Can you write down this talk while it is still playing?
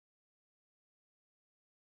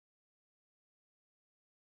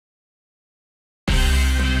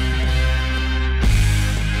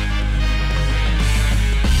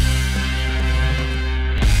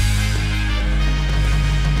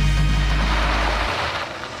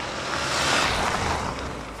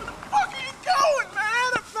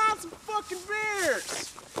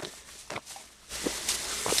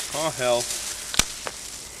hell.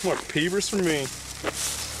 More peepers for me.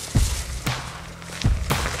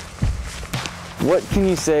 What can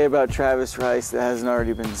you say about Travis Rice that hasn't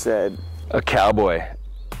already been said? A cowboy,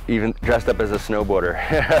 even dressed up as a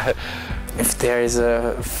snowboarder. If there is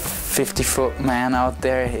a 50-foot man out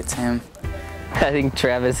there, it's him. I think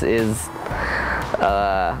Travis is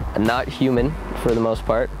not human for the most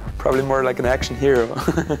part. Probably more like an action hero.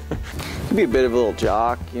 He'd be a bit of a little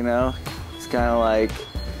jock, you know? He's kind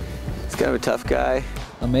of a tough guy.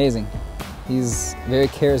 Amazing. He's very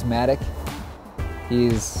charismatic.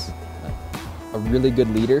 He's a really good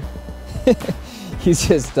leader. he's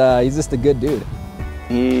just a good dude.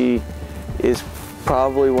 He is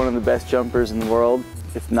probably one of the best jumpers in the world,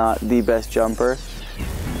 if not the best jumper.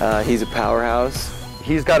 He's a powerhouse.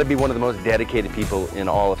 He's got to be one of the most dedicated people in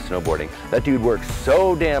all of snowboarding. That dude works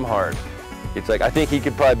so damn hard. It's like, I think he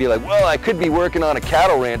could probably be like, well, I could be working on a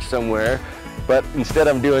cattle ranch somewhere, but instead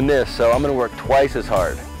I'm doing this, so I'm going to work twice as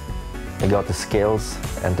hard. He got the skills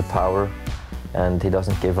and the power, and he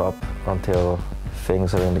doesn't give up until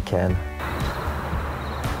things are in the can.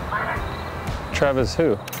 Travis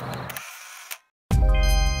who?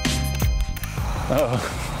 Oh,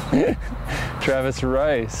 Travis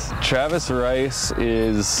Rice. Travis Rice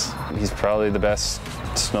he's probably the best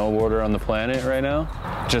snowboarder on the planet right now.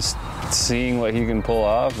 Just seeing what he can pull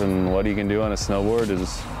off and what he can do on a snowboard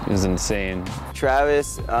is insane.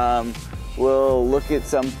 Travis will look at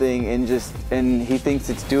something and he thinks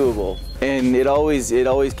it's doable. And it always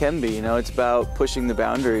can be, you know, it's about pushing the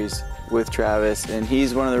boundaries with Travis, and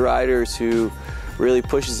he's one of the riders who really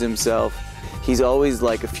pushes himself. He's always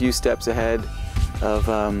like a few steps ahead of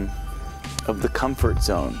the comfort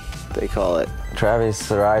zone, they call it.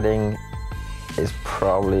 Travis riding is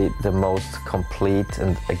probably the most complete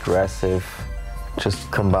and aggressive,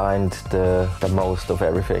 just combined the most of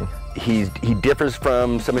everything. He differs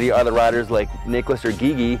from some of the other riders like Nicolas or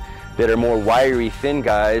Gigi that are more wiry, thin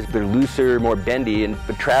guys. They're looser, more bendy,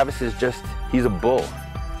 but Travis is just, he's a bull.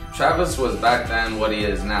 Travis was back then what he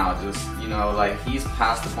is now. Just, you know, like he's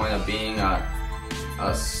past the point of being a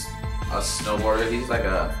snowboarder. He's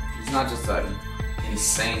not just an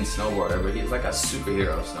insane snowboarder, but he's like a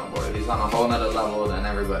superhero snowboarder. He's on a whole nother level than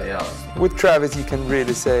everybody else. With Travis, you can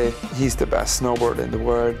really say he's the best snowboarder in the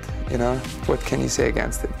world, you know? What can you say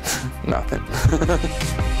against it? Nothing.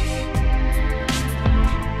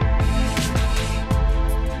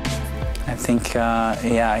 I think,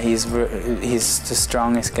 yeah, he's the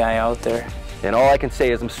strongest guy out there. And all I can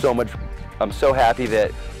say is I'm so happy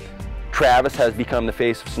that Travis has become the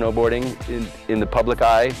face of snowboarding in the public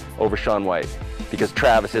eye over Shaun White, because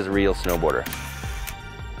Travis is a real snowboarder.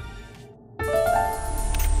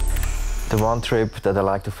 The one trip that I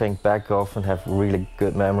like to think back of and have really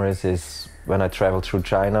good memories is when I traveled through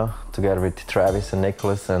China together with Travis and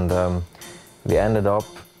Nicolas, and we ended up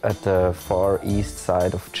at the far east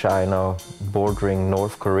side of China, bordering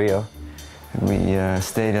North Korea. We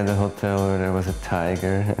stayed at a hotel where there was a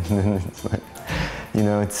tiger, and then it's like, you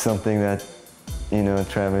know, it's something that, you know,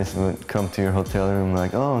 Travis would come to your hotel room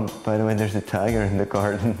like, oh, by the way, there's a tiger in the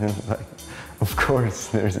garden. And it's like, of course,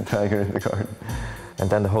 there's a tiger in the garden. And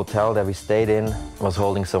then the hotel that we stayed in was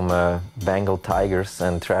holding some Bengal tigers,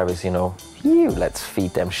 and Travis, you know, let's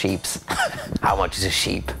feed them sheeps. How much is a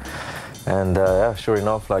sheep? And yeah, sure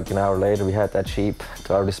enough, like an hour later, we had that sheep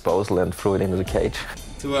to our disposal and threw it into the cage.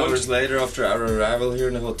 2 hours later, after our arrival here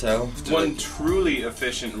in the hotel. One truly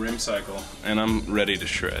efficient rim cycle, and I'm ready to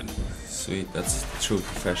shred. Sweet, that's true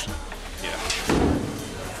professional. Yeah.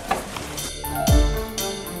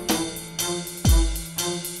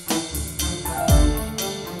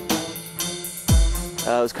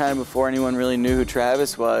 It was kind of before anyone really knew who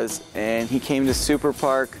Travis was, and he came to Super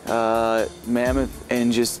Park, Mammoth,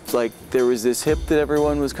 and just like there was this hip that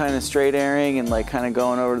everyone was kind of straight airing and like kind of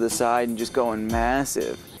going over to the side and just going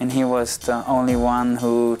massive. And he was the only one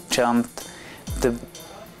who jumped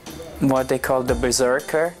what they call the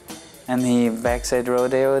berserker, and he backside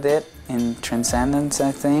rodeoed it in Transcendence,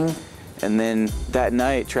 I think. And then that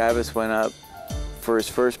night, Travis went up for his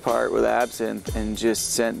first part with Absinthe and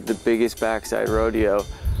just sent the biggest backside rodeo,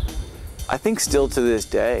 I think still to this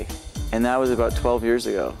day. And that was about 12 years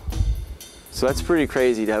ago. So that's pretty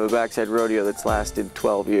crazy to have a backside rodeo that's lasted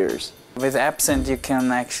 12 years. With Absinthe, you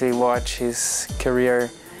can actually watch his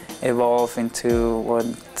career evolve into what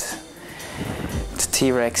the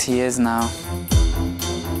T-Rex he is now.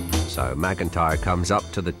 So McIntyre comes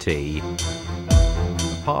up to the tee.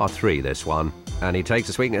 Par 3 this one, and he takes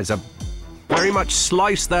a swing. It's a very much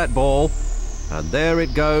sliced that ball, and there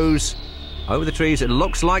it goes over the trees. It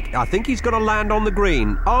looks like, I think he's going to land on the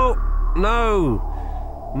green. Oh no,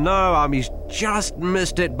 No, he's just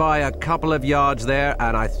missed it by a couple of yards there,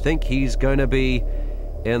 and I think he's going to be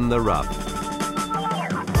in the rough.